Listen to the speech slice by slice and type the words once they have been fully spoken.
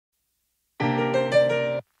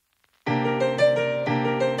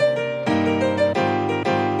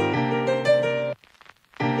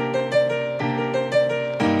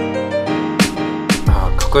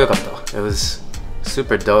こよかった。It was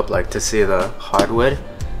super dope, like to see the hardwood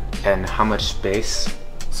and how much space.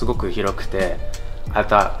 すごく広くて I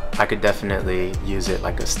thought I could definitely use it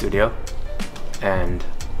like a studio, and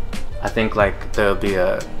I think like there'll be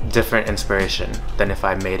a different inspiration than if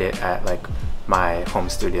I made it at like my home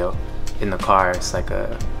studio. In the car, it's like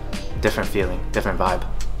a different feeling, different vibe.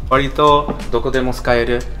 割とどこでも使え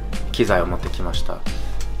る機材を持ってきました。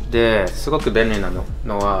で、すごく便利なの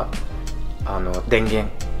は電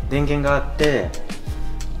源があって、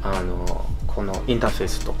このインターフェー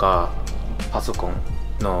スとかパソコン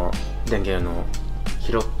の電源を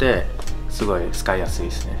拾ってすごい使いやすい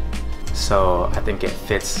ですね。So I think it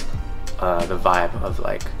fits the vibe of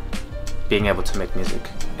like being able to make music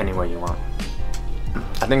anywhere you want.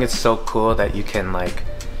 I think it's so cool that you can like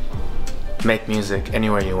make music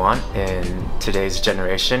anywhere you want in today's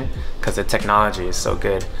generation because the technology is so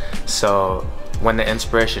good. So when the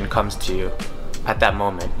inspiration comes to you at that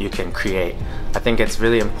moment, you can create. I think it's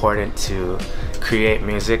really important to create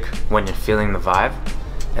music when you're feeling the vibe,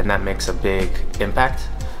 and that makes a big impact.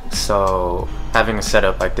 So having a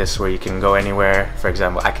setup like this where you can go anywhere, for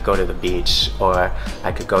example, I could go to the beach or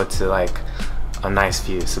I could go to like a nice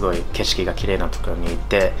view, すごい景色が綺麗なところに行っ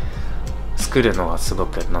て作るのはすご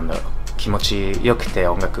く気持ちよくて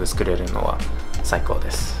音楽作れるのは最高で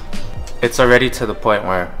す。It's already to the point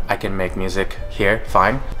where I can make music here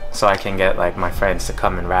fine, so I can get like my friends to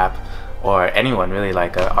come and rap, or anyone really,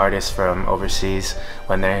 like an artist from overseas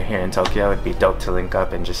when they're here in Tokyo. It'd be dope to link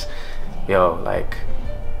up and just like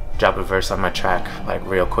drop a verse on my track like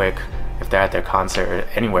real quick if they're at their concert or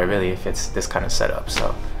anywhere really if it's this kind of setup.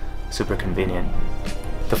 So super convenient.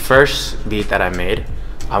 The first beat that I made,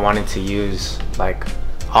 I wanted to use like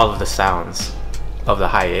all of the sounds of the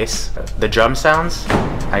HIACE. The drum sounds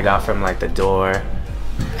I got from like the door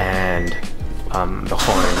and the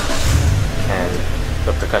horn and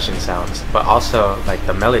the percussion sounds, but also like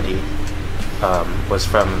the melody was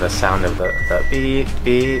from the sound of the beep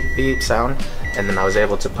beep beep sound, and then I was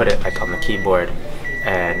able to put it like on the keyboard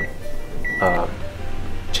and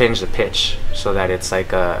change the pitch so that it's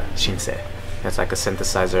like a shinsei. It's like a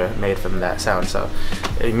synthesizer made from that sound. So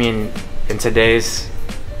I mean, in today's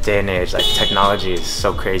day and age, like technology is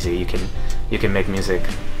so crazy. You can make music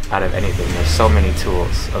out of anything. There's so many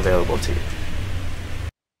tools available to you.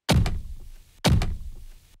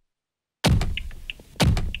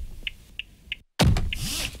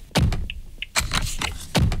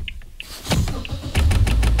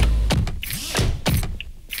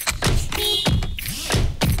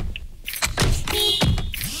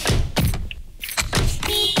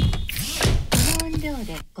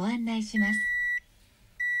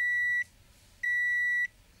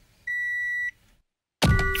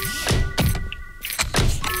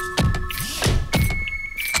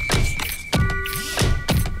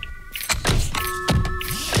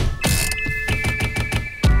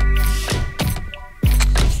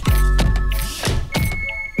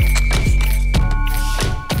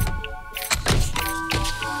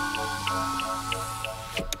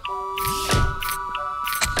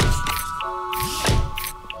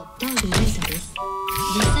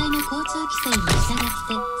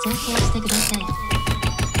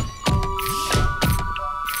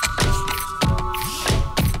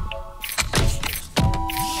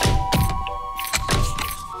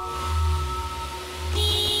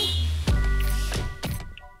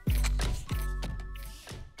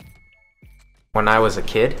 When I was a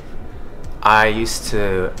kid, I used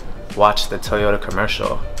to watch the Toyota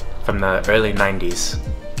commercial from the early 90s.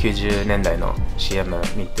 90年代の CM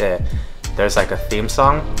見て there's like a theme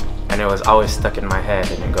song and it was always stuck in my head,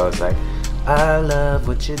 and it goes like I love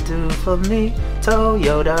what you do for me,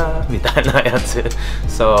 Toyota みたいなやつ.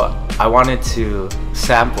 So I wanted to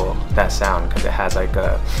sample that sound because it has like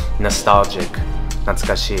a nostalgic 懐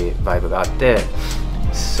かしい vibe があって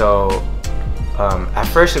So at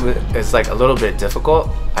first it's like a little bit difficult.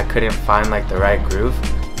 I couldn't find like the right groove,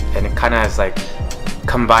 and it kind of has like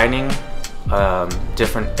combining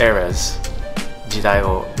different eras 時代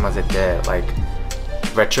を混ぜて like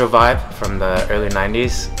retro vibe from the early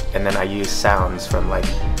 90s, and then I use sounds from like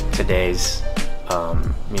today's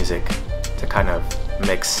music to kind of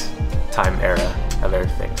mix time era of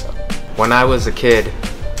everything. So when I was a kid,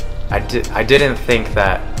 I didn't think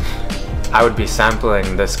that I would be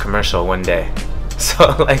sampling this commercial one day.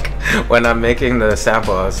 So like when I'm making the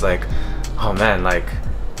sample, I was like, oh man, like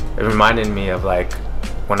it reminded me of like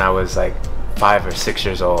when I was like 5 or 6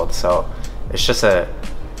 years old. So it's just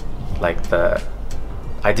like the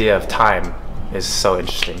idea of time is so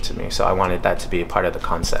interesting to me. So I wanted that to be a part of the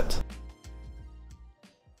concept.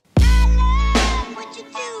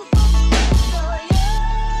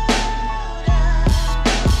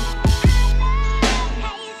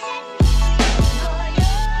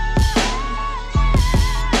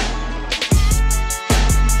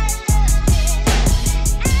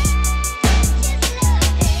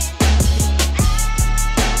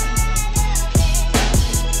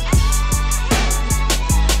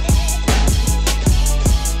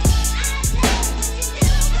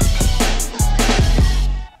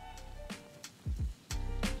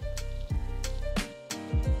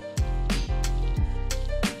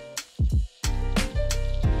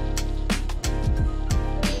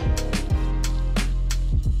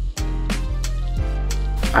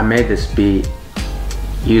 I made this beat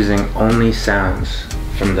using only sounds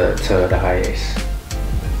from the Toyota HIACE.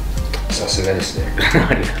 さすがですね。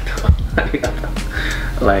ありがとう。ありがと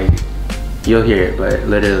う。Like, you'll hear it, but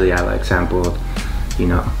literally I like sampled, you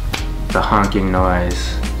know, the honking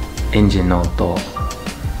noise, engine note,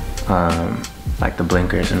 like the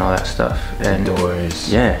blinkers and all that stuff. And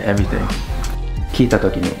doors. Yeah, everything. 聞いた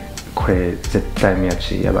時にこれ絶対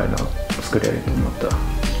MIYACHIやばいの作れると思った。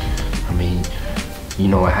I mean, you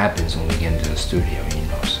know what happens when we get into the studio, you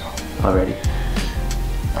know, so. Already?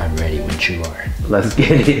 I'm ready when you are. Let's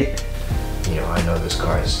get it. You know, I know this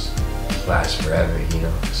cars last forever, you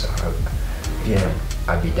know, so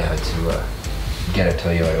I'd be down to get a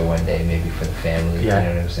Toyota one day, maybe for the family, Yeah. you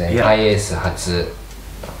know what I'm saying? Yeah. HIACE 初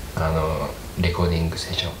レコーディング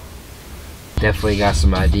セッション Definitely got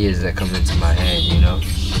some ideas that come into my head, you know?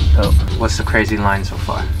 Oh, what's the crazy line so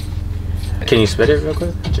far? Can you spit it real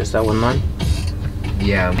quick? Just that one line?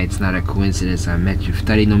 Yeah, it's not a coincidence I met you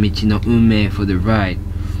二人の道の運命 for the ride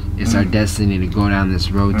It's our destiny to go down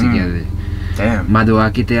this road together Damn. 窓を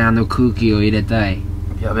開けて空気を入れたい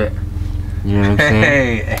Yeah, bet. You know what I'm saying?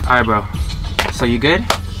 Hey. Alright, bro. So you good?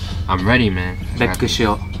 I'm ready, man. ベックし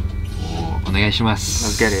よう。お願いしま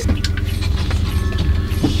す Let's get it.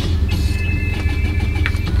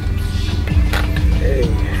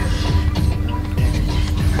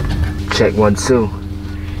 Check 1 2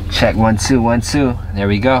 Check 1 2 1 2 There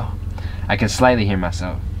we go I can slightly hear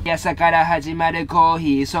myself 朝から始まるコー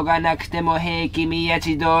ヒー急がなくても平気宮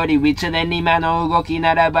地通りウィッチで今の動き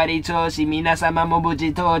ならばり調子皆様も無事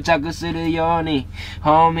到着するように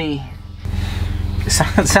Homie It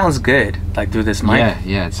sounds good, like through this mic.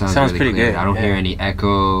 Yeah, it sounds really pretty clear. good. I don't hear any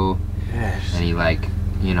echo, Yes. any like,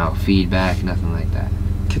 you know, feedback, nothing like that.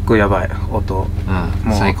 結構やばい音。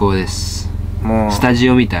もう最高です。もうスタジ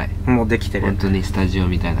オみたい。もうできてる。本当にスタジオ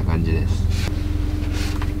みたいな感じです。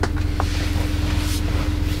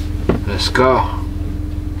Let's go.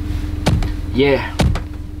 Yeah.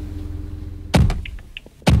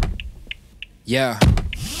 Yeah.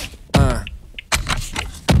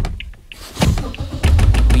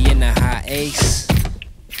 We in the HIACE.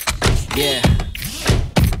 Yeah.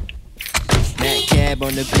 Matt Cab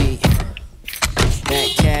on the beat. Matt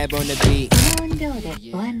Cab on the beat. この音量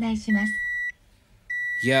でご案内します。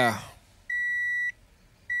Yeah.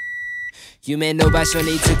 夢の場所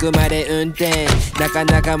に着くまで運転なか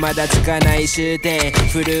なかまだ着かない終点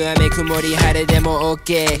降る雨曇り晴れでも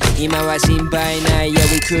OK 今は心配ない Yeah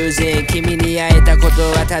we cruising 君に会えたこと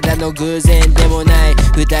はただの偶然でもない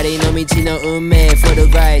二人の道の運命 For the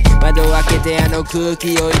ride 窓を開けて空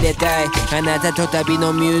気を入れたいあなたと旅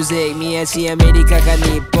のミュージック宮地アメリカが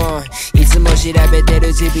日本いつも調べてる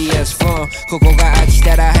GPS フォンここが飽き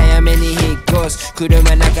たら早めに引っ越す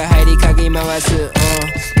車中入り鍵回す、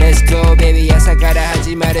Let's go baby朝から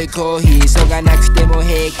始まるコーヒー急がなくても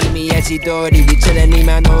平気宮地通りビチャで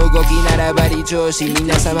今の動きならばり調子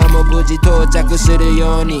皆様も無事到着する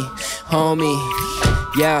ように Homie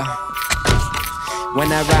Yeah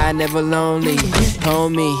When I ride never lonely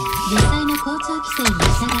Homie 実際の交通規制に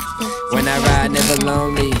従って When I ride never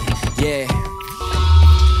lonely Yeah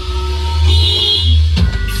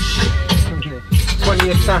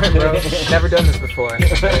 20th time, bro. Never done this before.